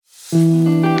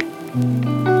Welcome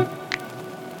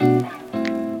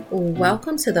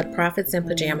to the Profits in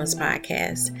Pajamas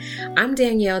podcast. I'm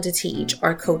Danielle DeTeach,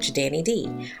 or Coach Danny D,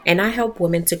 and I help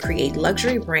women to create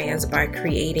luxury brands by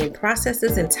creating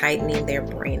processes and tightening their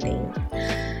branding.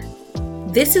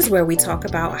 This is where we talk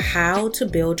about how to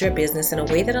build your business in a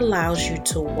way that allows you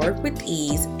to work with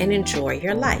ease and enjoy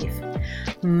your life.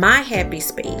 My happy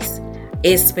space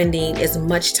is spending as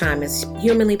much time as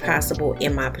humanly possible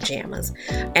in my pajamas,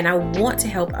 and I want to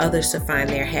help others to find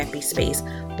their happy space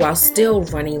while still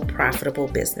running profitable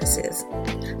businesses.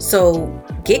 So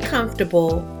get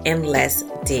comfortable and let's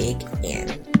dig in.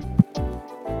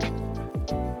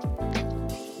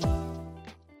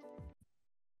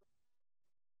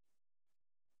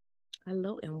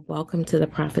 Hello and welcome to the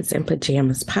Profits in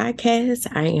Pajamas podcast.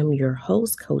 I am your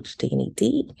host, Coach Danny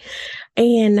D,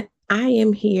 and I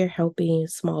am here helping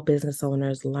small business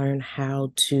owners learn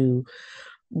how to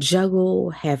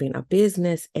juggle having a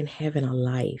business and having a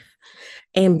life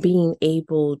and being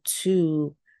able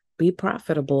to be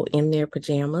profitable in their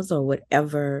pajamas or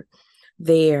whatever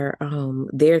their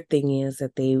thing is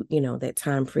that they, that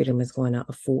time freedom is going to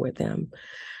afford them.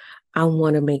 I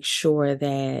want to make sure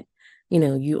that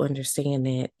you understand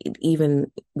that even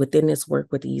within this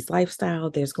work with ease lifestyle,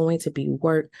 there's going to be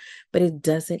work, but it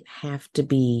doesn't have to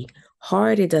be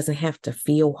hard. It doesn't have to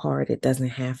feel hard. It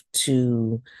doesn't have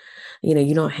to,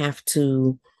 you don't have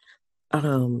to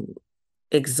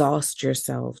exhaust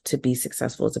yourself to be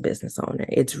successful as a business owner.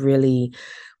 It's really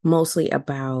mostly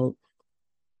about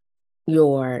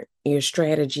your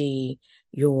strategy,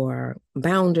 your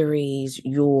boundaries,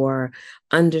 your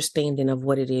understanding of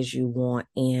what it is you want,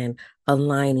 and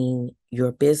aligning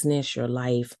your business, your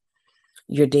life,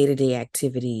 your day-to-day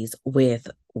activities with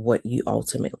what you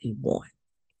ultimately want.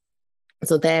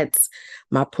 So that's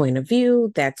my point of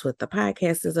view. That's what the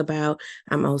podcast is about.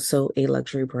 I'm also a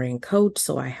luxury brand coach,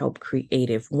 so I help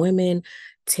creative women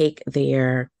take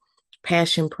their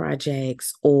passion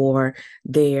projects or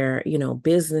their,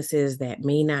 businesses that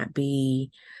may not be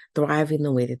thriving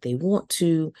the way that they want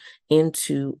to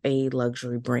into a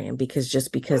luxury brand, because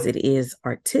just because it is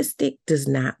artistic does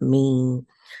not mean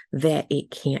that it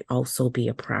can't also be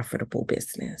a profitable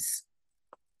business.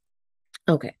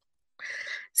 Okay.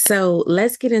 So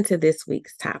let's get into this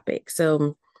week's topic.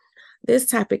 So this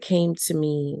topic came to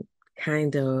me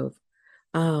kind of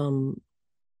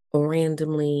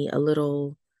randomly, a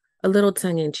little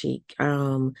tongue in cheek.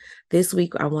 This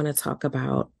week I want to talk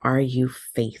about, are you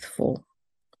faithful?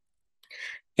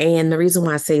 And the reason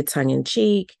why I say tongue in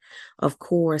cheek, of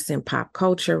course, in pop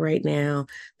culture right now,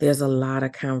 there's a lot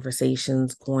of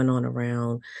conversations going on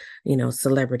around,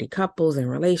 celebrity couples and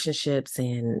relationships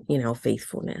and,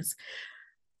 faithfulness.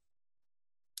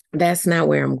 That's not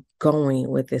where I'm going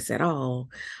with this at all.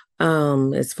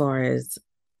 As far as,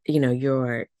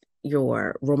 your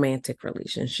romantic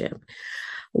relationship.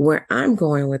 Where I'm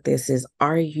going with this is,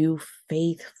 are you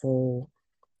faithful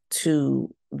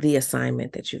to the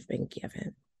assignment that you've been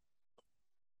given?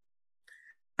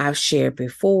 I've shared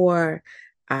before,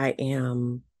 I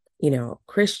am,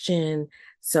 Christian,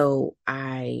 so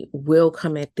I will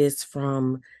come at this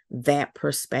from that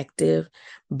perspective.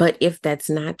 But if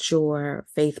that's not your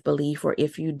faith belief, or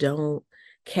if you don't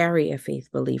carry a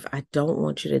faith belief, I don't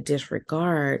want you to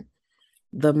disregard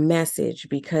the message,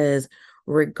 because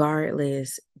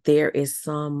regardless, there is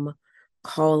some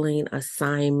calling,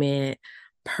 assignment,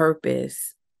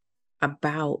 purpose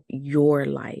about your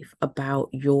life, about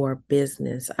your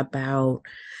business, about,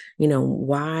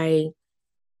 why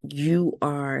you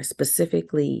are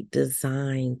specifically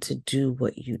designed to do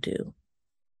what you do.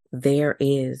 There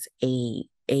is a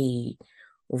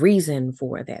reason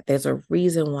for that. There's a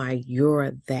reason why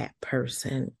you're that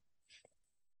person.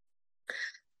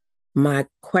 My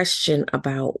question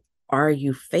about, are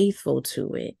you faithful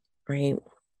to it, right?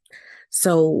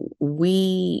 So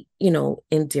we,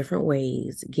 in different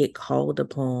ways get called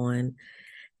upon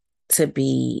to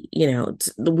be,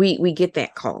 we get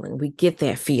that calling, we get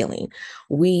that feeling.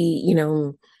 We,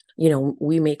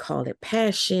 we may call it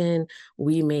passion,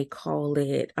 we may call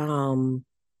it a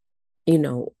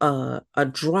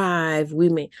drive, we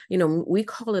may, we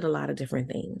call it a lot of different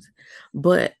things.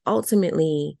 But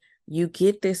ultimately, you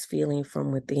get this feeling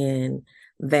from within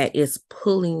that is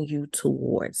pulling you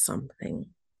towards something,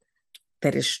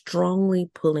 that is strongly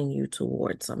pulling you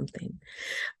towards something.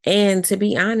 And to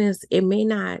be honest, it may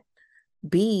not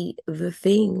be the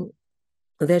thing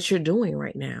that you're doing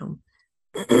right now.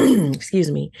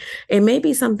 Excuse me. It may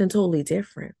be something totally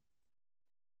different.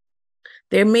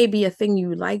 There may be a thing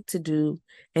you like to do,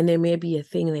 and there may be a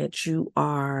thing that you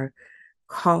are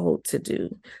called to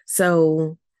do.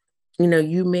 So,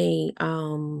 you may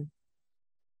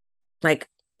Like,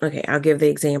 okay, I'll give the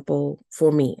example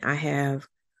for me. I have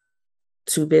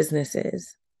two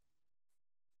businesses.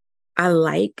 I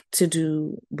like to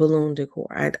do balloon decor.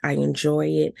 I enjoy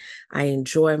it. I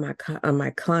enjoy my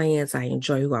clients. I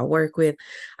enjoy who I work with.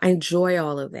 I enjoy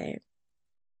all of that.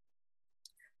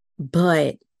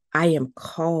 But I am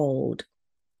called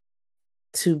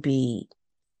to be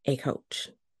a coach.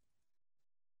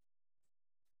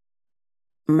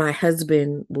 My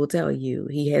husband will tell you,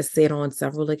 he has said on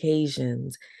several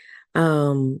occasions,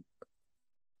 um,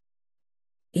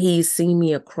 he's seen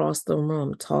me across the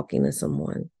room talking to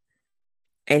someone,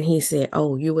 and he said,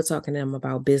 "Oh, you were talking to them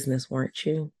about business, weren't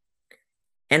you?"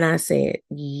 And I said,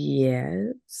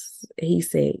 "Yes." He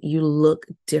said, "You look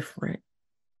different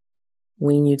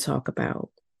when you talk about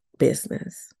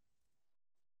business."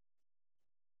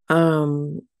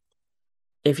 Um,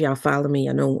 if y'all follow me,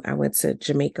 I know I went to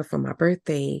Jamaica for my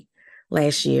birthday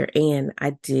last year, and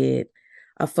I did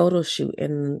a photo shoot,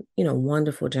 and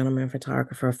wonderful gentleman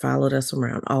photographer followed us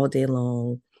around all day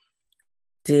long,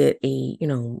 did a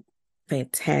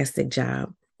fantastic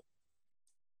job.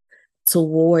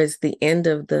 Towards the end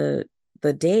of the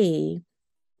day,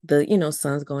 the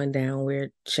sun's going down,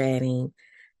 we're chatting,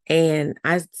 and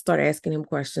I started asking him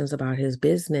questions about his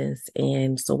business,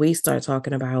 and so we started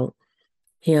talking about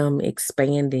him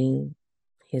expanding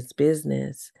his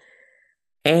business.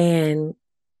 And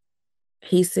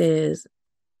he says,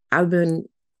 "I've been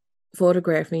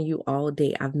photographing you all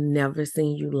day. I've never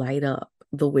seen you light up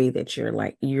the way that you're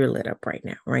lit up right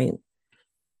now," right?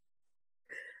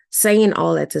 Saying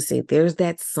all that to say, there's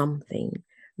that something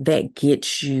that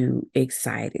gets you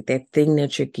excited, that thing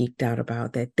that you're geeked out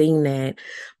about, that thing that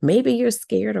maybe you're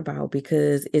scared about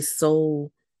because it's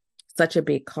such a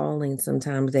big calling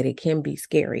sometimes that it can be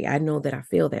scary. I know that I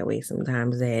feel that way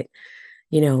sometimes, that,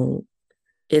 you know,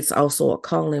 it's also a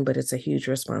calling, but it's a huge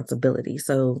responsibility.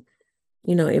 So,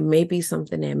 it may be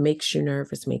something that makes you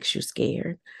nervous, makes you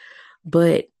scared.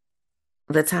 But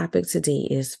the topic today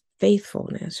is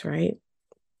faithfulness, right?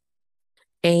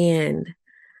 And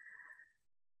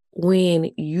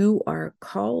when you are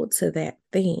called to that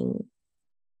thing,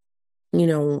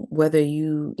 whether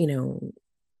you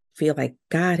feel like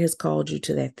God has called you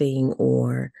to that thing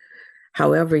or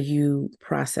however you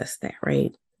process that,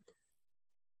 right?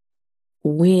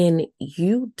 When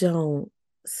you don't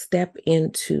step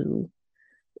into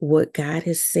what God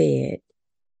has said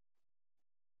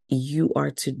you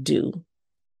are to do,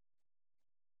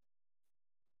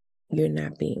 you're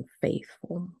not being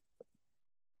faithful.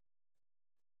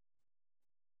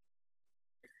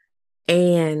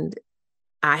 And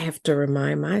I have to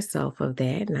remind myself of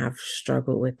that, and I've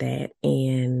struggled with that.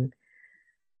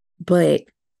 But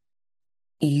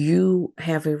you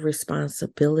have a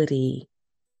responsibility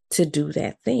to do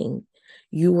that thing.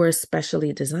 You were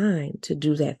specially designed to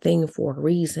do that thing for a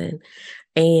reason.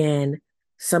 And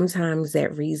sometimes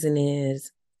that reason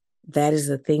is that is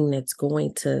the thing that's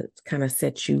going to kind of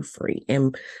set you free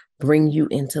and bring you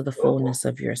into the fullness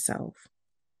of yourself.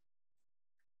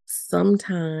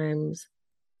 Sometimes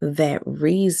that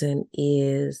reason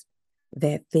is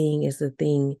that thing is the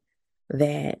thing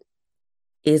that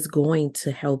is going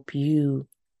to help you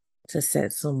to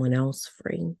set someone else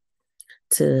free,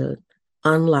 to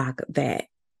unlock that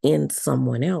in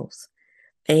someone else.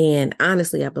 And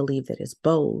honestly, I believe that it's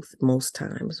both most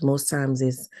times. Most times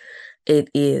it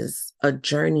is a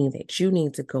journey that you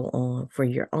need to go on for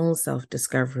your own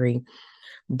self-discovery,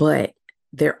 but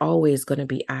there are always going to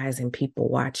be eyes and people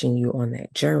watching you on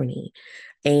that journey.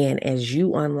 And as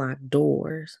you unlock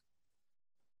doors,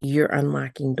 you're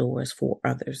unlocking doors for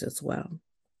others as well.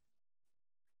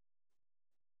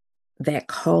 That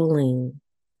calling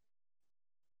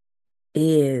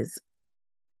is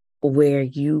where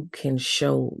you can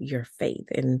show your faith.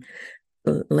 And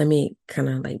let me kind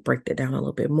of like break that down a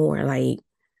little bit more. Like,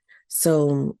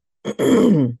 so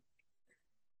a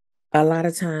lot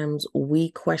of times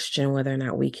we question whether or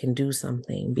not we can do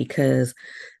something because,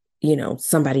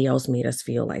 somebody else made us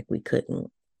feel like we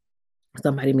couldn't.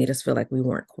 Somebody made us feel like we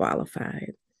weren't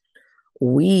qualified.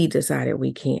 We decided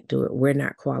we can't do it. We're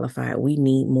not qualified. We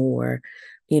need more,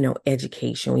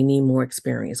 education. We need more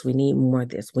experience. We need more of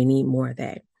this. We need more of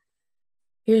that.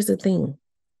 Here's the thing.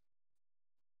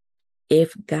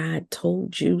 If God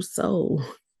told you so,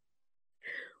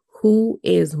 who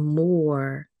is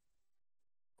more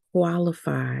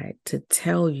qualified to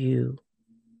tell you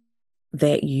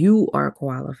that you are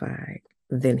qualified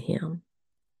than him?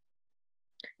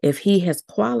 If he has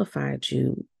qualified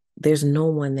you, there's no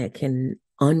one that can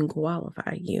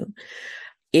unqualify you.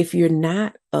 If you're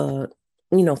not a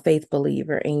faith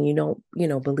believer and you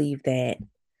don't believe that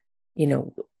you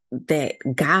know that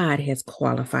God has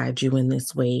qualified you in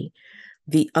this way.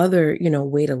 The other,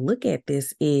 way to look at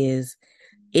this is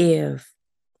if,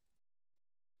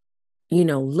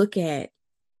 look at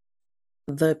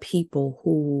the people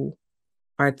who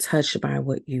are touched by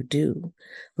what you do.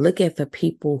 Look at the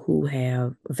people who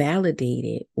have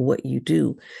validated what you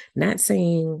do. Not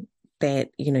saying that,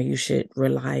 you should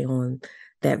rely on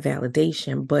that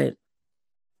validation, but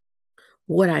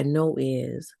what I know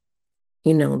is,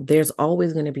 there's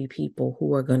always going to be people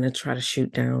who are going to try to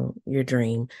shoot down your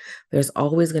dream. There's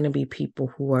always going to be people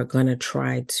who are going to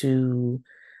try to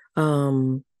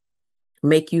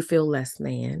make you feel less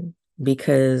than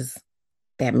because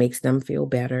that makes them feel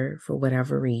better for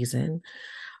whatever reason.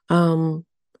 And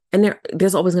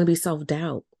there's always going to be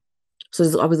self-doubt. So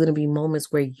there's always going to be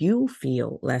moments where you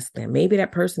feel less than. Maybe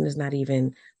that person is not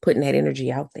even putting that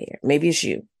energy out there. Maybe it's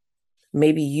you.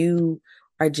 Maybe you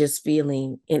are just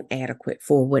feeling inadequate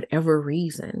for whatever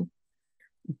reason.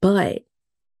 But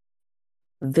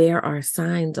there are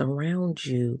signs around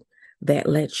you that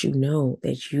let you know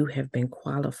that you have been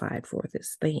qualified for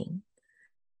this thing.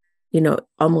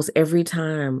 Almost every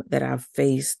time that I've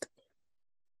faced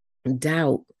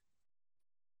doubt,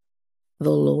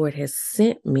 the Lord has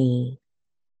sent me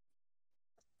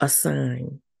a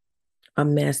sign, a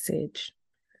message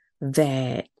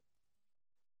that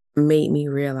made me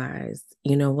realize,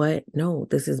 you know what? No,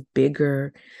 this is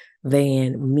bigger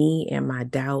than me and my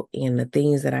doubt and the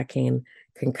things that I can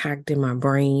concoct in my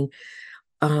brain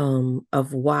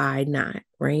of why not,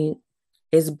 right?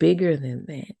 It's bigger than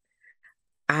that.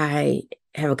 I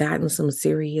have gotten some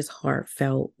serious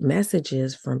heartfelt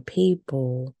messages from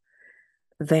people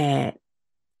that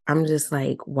I'm just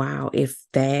like, wow, if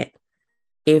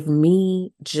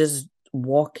me just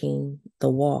walking the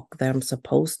walk that I'm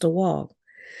supposed to walk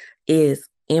is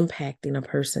impacting a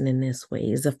person in this way,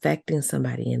 is affecting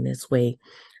somebody in this way,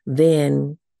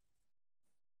 then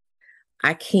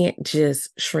I can't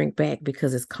just shrink back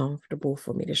because it's comfortable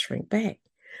for me to shrink back.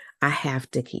 I have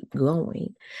to keep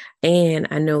going. And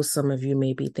I know some of you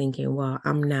may be thinking, well,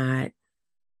 I'm not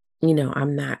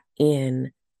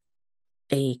in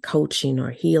a coaching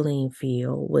or healing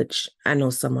field, which I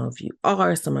know some of you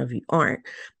are, some of you aren't.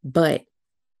 But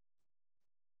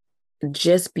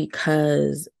just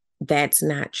because that's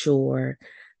not your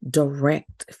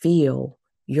direct field,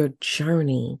 your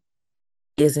journey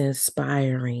is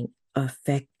inspiring,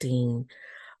 affecting,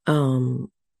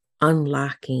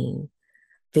 unlocking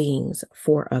things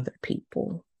for other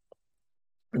people.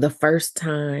 The first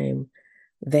time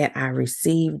that I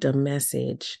received a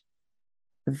message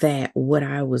that what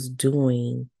I was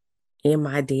doing in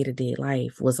my day-to-day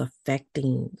life was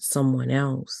affecting someone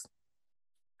else,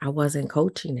 I wasn't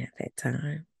coaching at that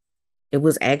time. It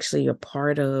was actually a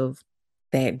part of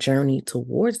that journey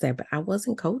towards that, but I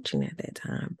wasn't coaching at that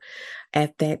time.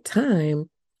 At that time,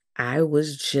 I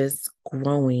was just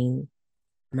growing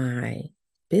my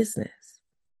business.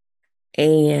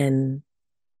 And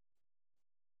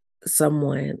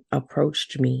someone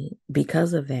approached me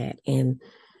because of that and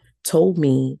told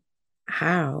me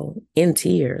how, in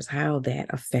tears, how that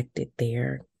affected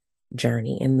their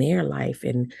journey in their life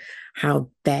and how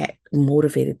that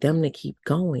motivated them to keep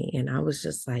going. And I was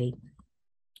just like,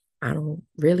 I don't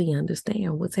really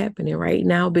understand what's happening right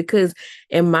now because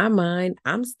in my mind,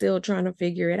 I'm still trying to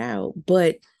figure it out.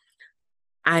 But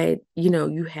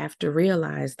you have to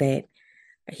realize that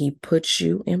he puts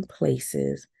you in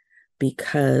places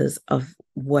because of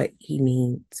what he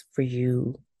needs for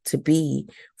you to be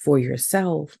for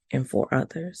yourself and for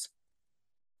others.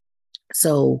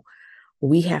 So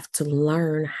we have to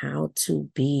learn how to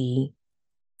be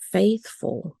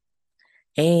faithful.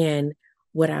 And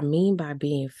what I mean by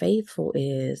being faithful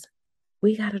is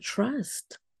we got to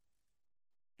trust.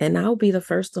 And I'll be the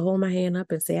first to hold my hand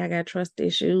up and say, I got trust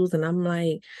issues. And I'm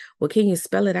like, well, can you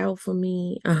spell it out for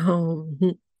me?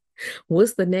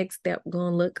 What's the next step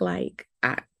going to look like?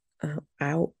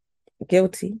 I'll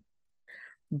guilty.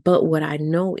 But what I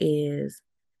know is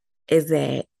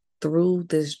that through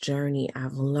this journey,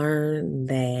 I've learned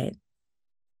that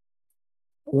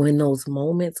when those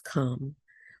moments come,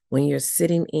 when you're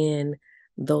sitting in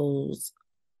those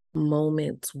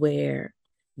moments where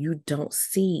you don't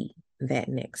see that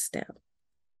next step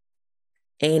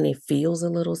and it feels a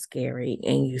little scary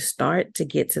and you start to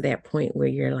get to that point where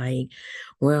you're like,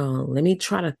 well, let me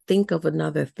try to think of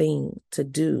another thing to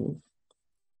do.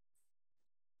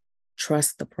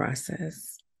 Trust the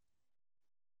process.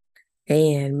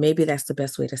 And maybe that's the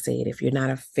best way to say it. If you're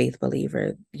not a faith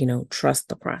believer, trust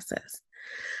the process.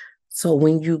 So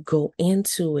when you go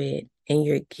into it and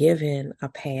you're given a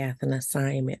path, an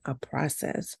assignment, a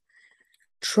process,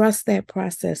 trust that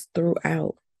process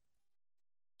throughout.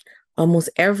 Almost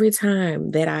every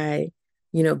time that I,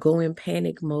 go in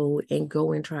panic mode and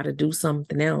go and try to do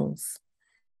something else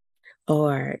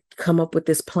or come up with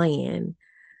this plan,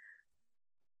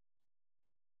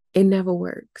 it never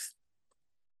works.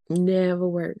 Never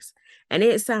works. And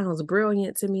it sounds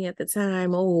brilliant to me at the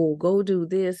time. Oh, go do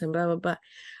this and blah, blah, blah.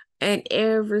 And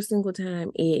every single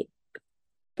time it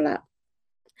blah.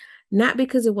 Not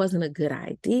because it wasn't a good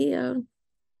idea,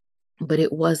 but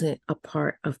it wasn't a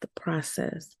part of the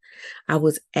process. I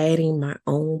was adding my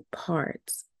own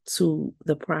parts to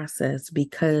the process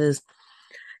because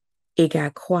it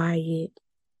got quiet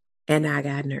and I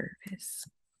got nervous.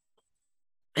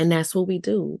 And that's what we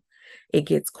do. It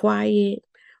gets quiet,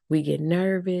 we get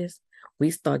nervous,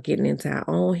 we start getting into our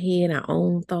own head, our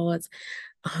own thoughts.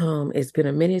 It's been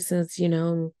a minute since,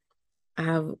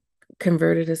 I've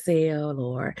converted a sale,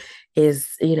 or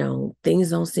things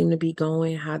don't seem to be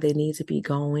going how they need to be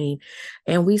going.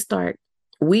 And we start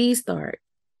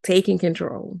taking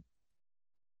control.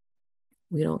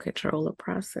 We don't control the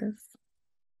process.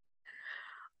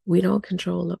 We don't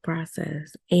control the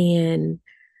process. And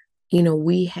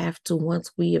we have to,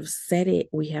 once we have said it,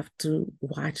 we have to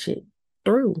watch it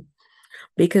through,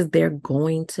 because they're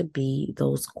going to be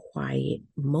those quiet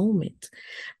moments.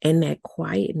 And that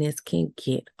quietness can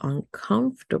get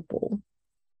uncomfortable.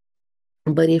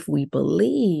 But if we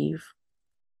believe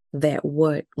that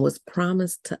what was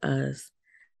promised to us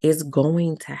is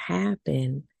going to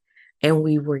happen, and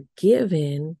we were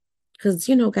given, because,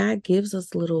 God gives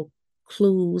us little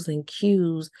clues and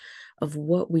cues of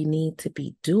what we need to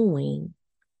be doing,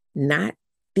 not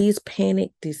these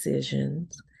panic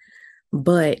decisions,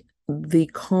 but the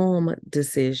calm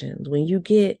decisions. When you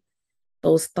get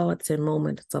those thoughts and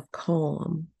moments of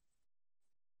calm,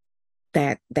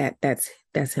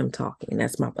 that's him talking.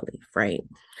 That's my belief, right?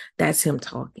 That's him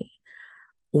talking.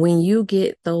 When you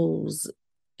get those,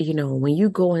 when you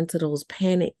go into those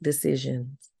panic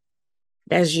decisions,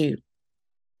 that's you.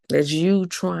 That's you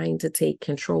trying to take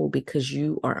control because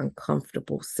you are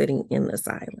uncomfortable sitting in the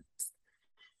silence.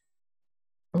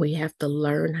 We have to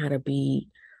learn how to be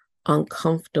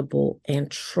uncomfortable and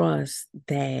trust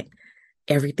that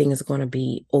everything is going to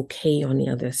be okay on the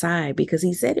other side, because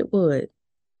he said it would.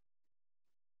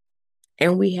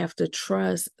 And we have to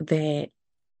trust that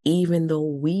even though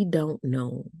we don't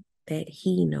know, that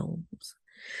he knows.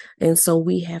 And so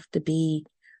we have to be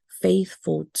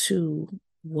faithful to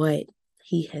what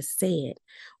he has said.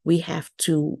 We have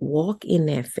to walk in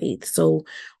that faith. So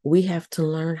we have to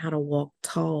learn how to walk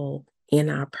tall in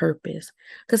our purpose,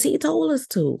 because he told us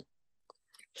to.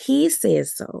 He said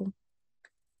so.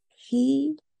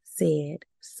 He said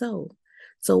so.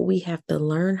 So we have to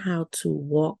learn how to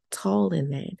walk tall in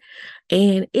that.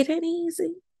 And it ain't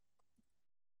easy.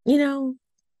 You know,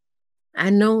 I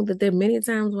know that there are many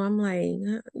times where I'm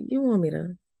like, you want me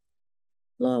to,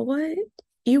 Lord, what?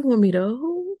 You want me to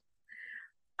who?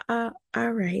 All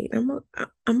right, I'm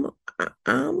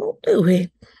gonna do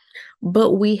it.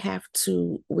 But we have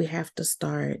to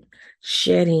start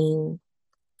shedding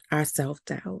our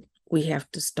self-doubt. We have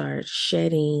to start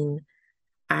shedding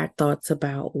our thoughts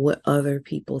about what other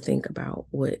people think about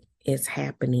what is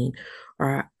happening,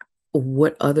 or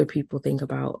what other people think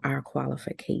about our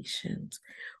qualifications.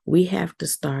 We have to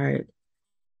start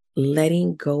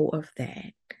letting go of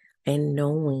that and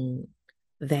knowing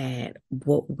that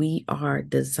what we are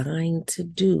designed to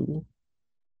do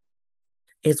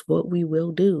is what we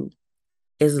will do,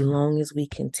 as long as we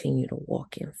continue to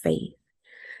walk in faith,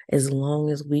 as long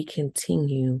as we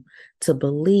continue to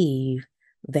believe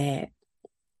that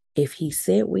if he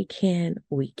said we can,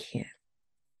 we can.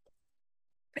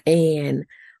 And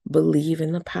believe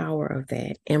in the power of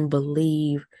that, and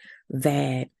believe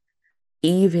that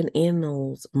even in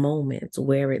those moments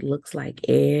where it looks like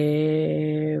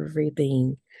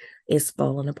everything is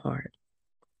falling apart.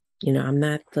 I'm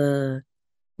not the,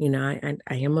 I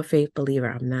am a faith believer.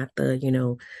 I'm not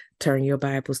the, turn your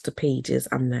Bibles to pages.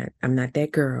 I'm not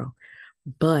that girl.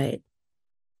 But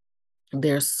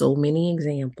there's so many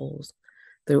examples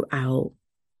throughout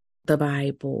the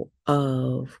Bible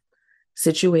of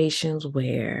situations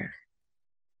where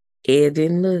it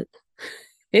didn't look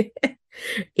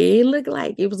it looked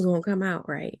like it was going to come out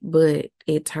right, but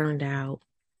it turned out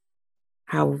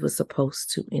how it was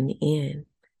supposed to in the end,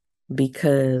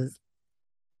 because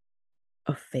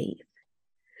of faith.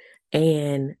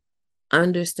 And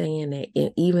understand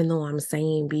that even though I'm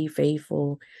saying be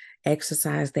faithful,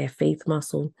 exercise that faith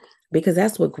muscle, because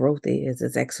that's what growth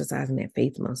is exercising that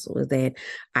faith muscle, is that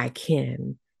I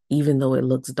can, even though it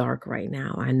looks dark right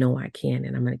now, I know I can,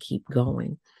 and I'm going to keep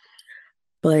going.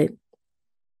 But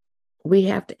we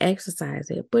have to exercise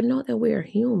it, but know that we're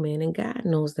human and God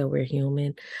knows that we're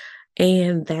human.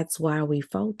 And that's why we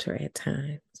falter at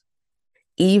times.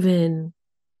 Even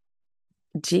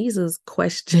Jesus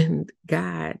questioned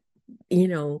God, in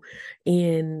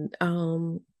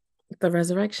the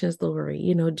resurrection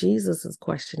story. Jesus is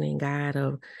questioning God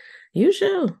of, you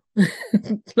sure?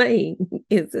 Like,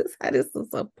 is this how this is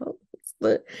supposed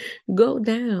to go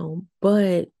down?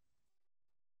 But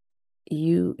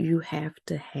you have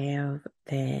to have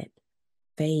that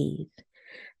faith,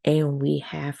 and we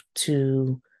have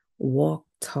to walk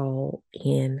tall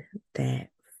in that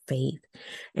faith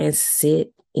and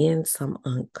sit in some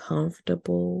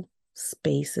uncomfortable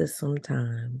spaces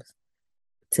sometimes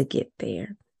to get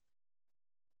there.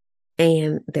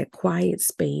 And that quiet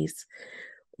space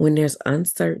when there's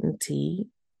uncertainty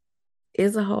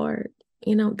is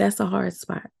that's a hard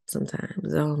spot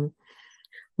sometimes.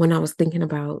 When I was thinking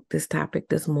about this topic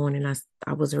this morning,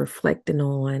 I was reflecting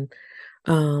on,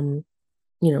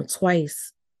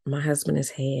 twice my husband has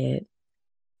had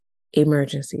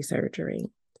emergency surgery.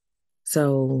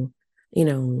 So,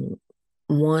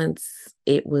 once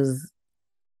it was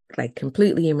like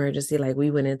completely emergency, like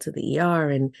we went into the ER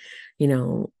and,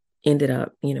 ended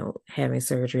up, having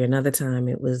surgery. Another time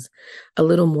it was a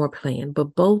little more planned,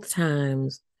 but both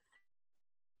times,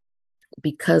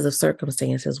 because of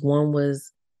circumstances, one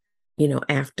was,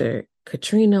 after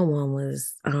Katrina, one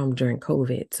was during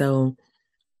COVID. So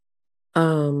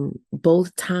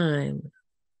both times,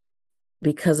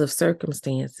 because of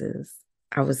circumstances,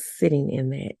 I was sitting in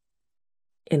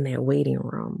that waiting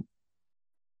room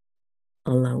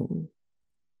alone.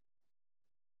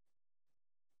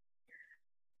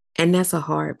 And that's a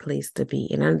hard place to be.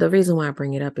 And the reason why I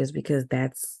bring it up is because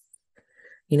that's,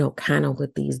 kind of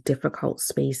with these difficult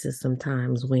spaces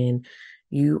sometimes when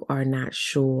you are not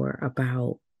sure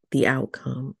about the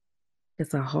outcome.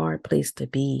 It's a hard place to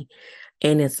be.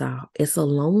 And it's a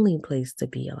lonely place to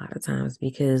be a lot of times,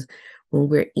 because when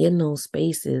we're in those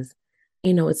spaces,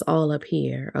 it's all up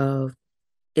here of,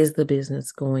 is the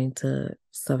business going to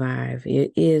survive?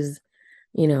 It is,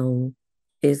 you know,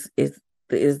 is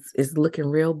looking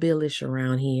real billish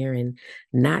around here and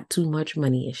not too much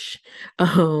money-ish.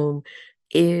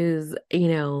 Is,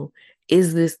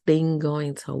 is this thing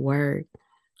going to work?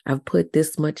 I've put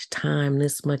this much time,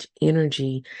 this much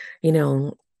energy,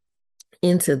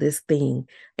 into this thing,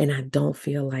 and I don't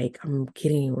feel like I'm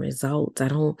getting results. I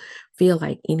don't feel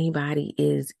like anybody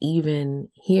is even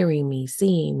hearing me,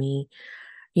 seeing me.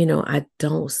 I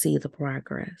don't see the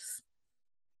progress.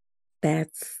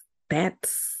 That's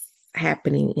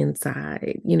happening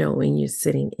inside, when you're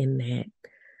sitting in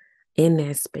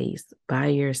that space by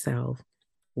yourself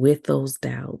with those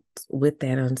doubts, with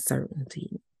that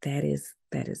uncertainty. That is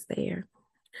there.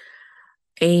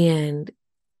 And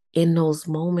in those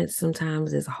moments,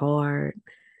 sometimes it's hard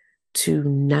to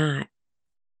not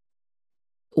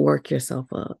work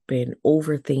yourself up and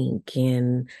overthink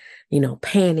and,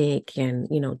 panic and,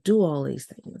 do all these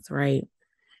things, right?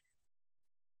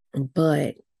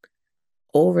 But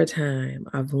over time,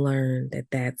 I've learned that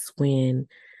that's when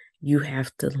you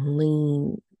have to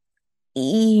lean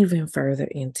even further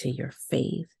into your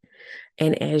faith.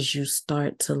 And as you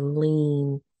start to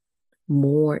lean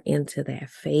more into that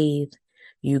faith,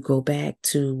 you go back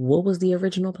to what was the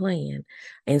original plan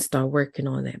and start working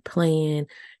on that plan.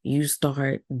 You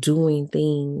start doing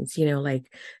things, I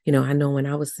know when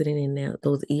I was sitting in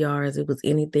those ERs, it was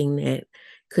anything that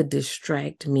could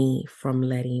distract me from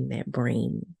letting that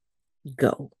brain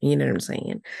go. You know what I'm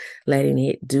saying? Letting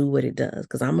it do what it does.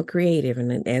 Because I'm a creative,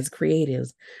 and as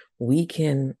creatives, we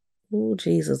can, oh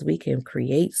Jesus, we can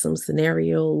create some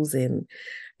scenarios and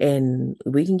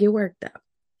we can get worked up.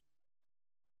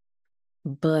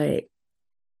 But,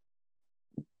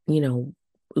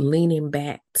 leaning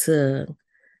back to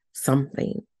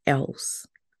something else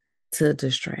to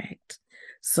distract,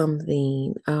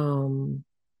 something,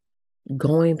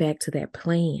 going back to that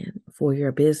plan for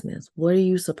your business. What are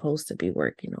you supposed to be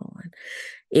working on?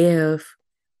 If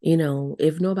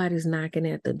nobody's knocking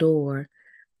at the door,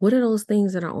 what are those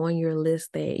things that are on your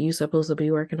list that you're supposed to be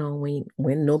working on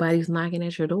when nobody's knocking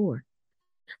at your door?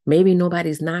 Maybe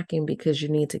nobody's knocking because you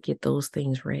need to get those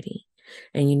things ready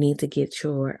and you need to get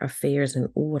your affairs in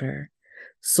order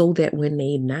so that when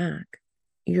they knock,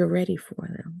 you're ready for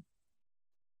them.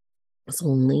 So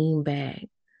lean back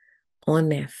on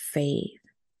that faith,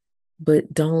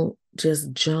 but don't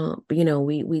just jump.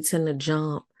 We tend to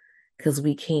jump because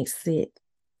we can't sit.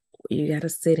 You got to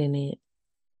sit in it,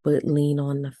 but lean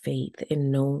on the faith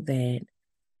and know that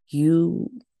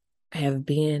you have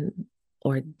been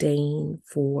ordained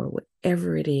for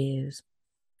whatever it is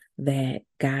that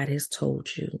God has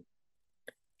told you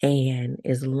And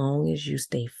as long as you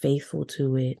stay faithful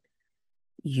to it,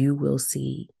 you will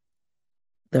see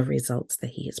the results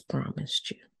that he has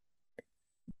promised you.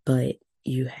 But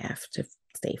you have to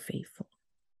stay faithful.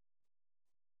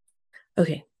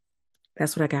 Okay,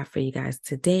 that's what I got for you guys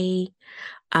today.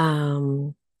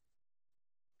 I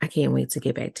can't wait to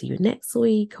get back to you next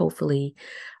week. Hopefully,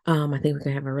 I think we're going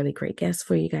to have a really great guest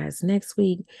for you guys next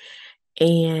week.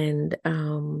 And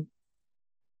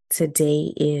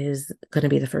today is going to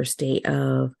be the first day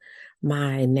of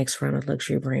my next round of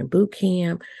Luxury Brand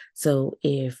Bootcamp. So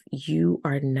if you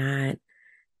are not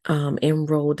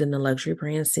enrolled in the Luxury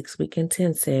Brand 6-week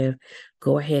intensive,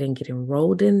 go ahead and get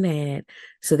enrolled in that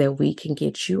so that we can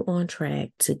get you on track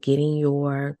to getting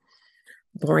your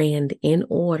brand in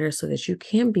order so that you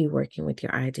can be working with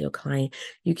your ideal client.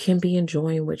 You can be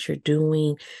enjoying what you're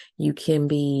doing. You can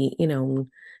be,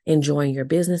 enjoying your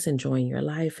business, enjoying your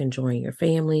life, enjoying your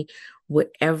family.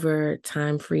 Whatever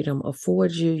time freedom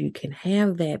affords you, you can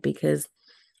have that because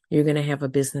you're going to have a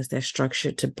business that's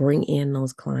structured to bring in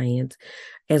those clients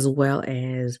as well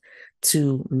as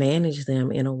to manage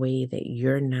them in a way that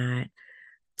you're not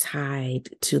tied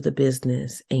to the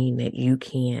business and that you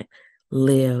can't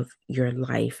live your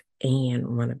life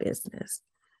and run a business.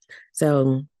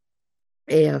 So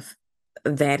if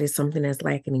that is something that's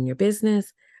lacking in your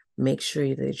business, make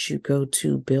sure that you go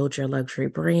to Build Your Luxury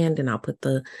Brand, and I'll put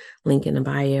the link in the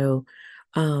bio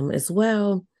as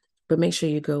well. But make sure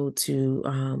you go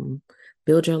to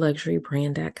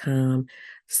buildyourluxurybrand.com,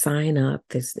 sign up.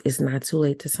 It's not too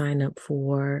late to sign up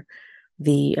for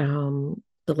the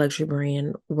Luxury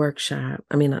Brand workshop.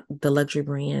 The Luxury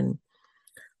Brand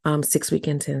 6-week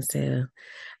intensive,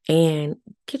 and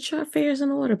get your affairs in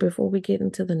order before we get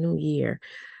into the new year.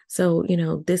 So,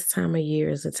 this time of year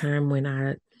is a time when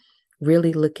I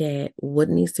really look at what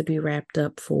needs to be wrapped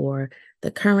up for the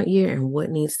current year and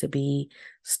what needs to be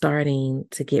starting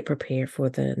to get prepared for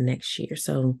the next year.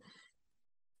 So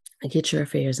get your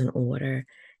affairs in order,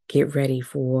 get ready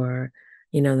for,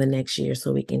 the next year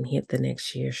so we can hit the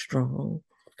next year strong.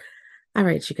 All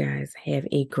right, you guys, have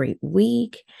a great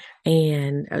week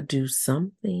and do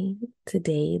something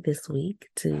today, this week,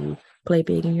 to play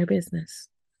big in your business.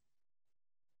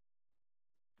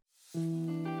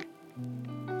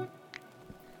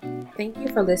 Thank you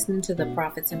for listening to the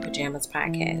Profits in Pajamas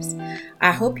podcast.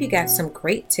 I hope you got some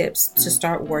great tips to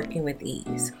start working with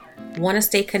ease. Want to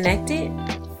stay connected?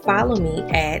 Follow me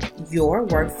at Your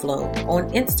Workflow on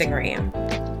Instagram.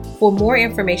 For more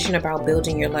information about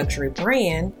building your luxury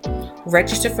brand,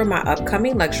 register for my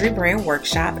upcoming luxury brand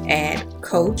workshop at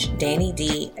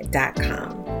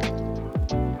CoachDannyD.com.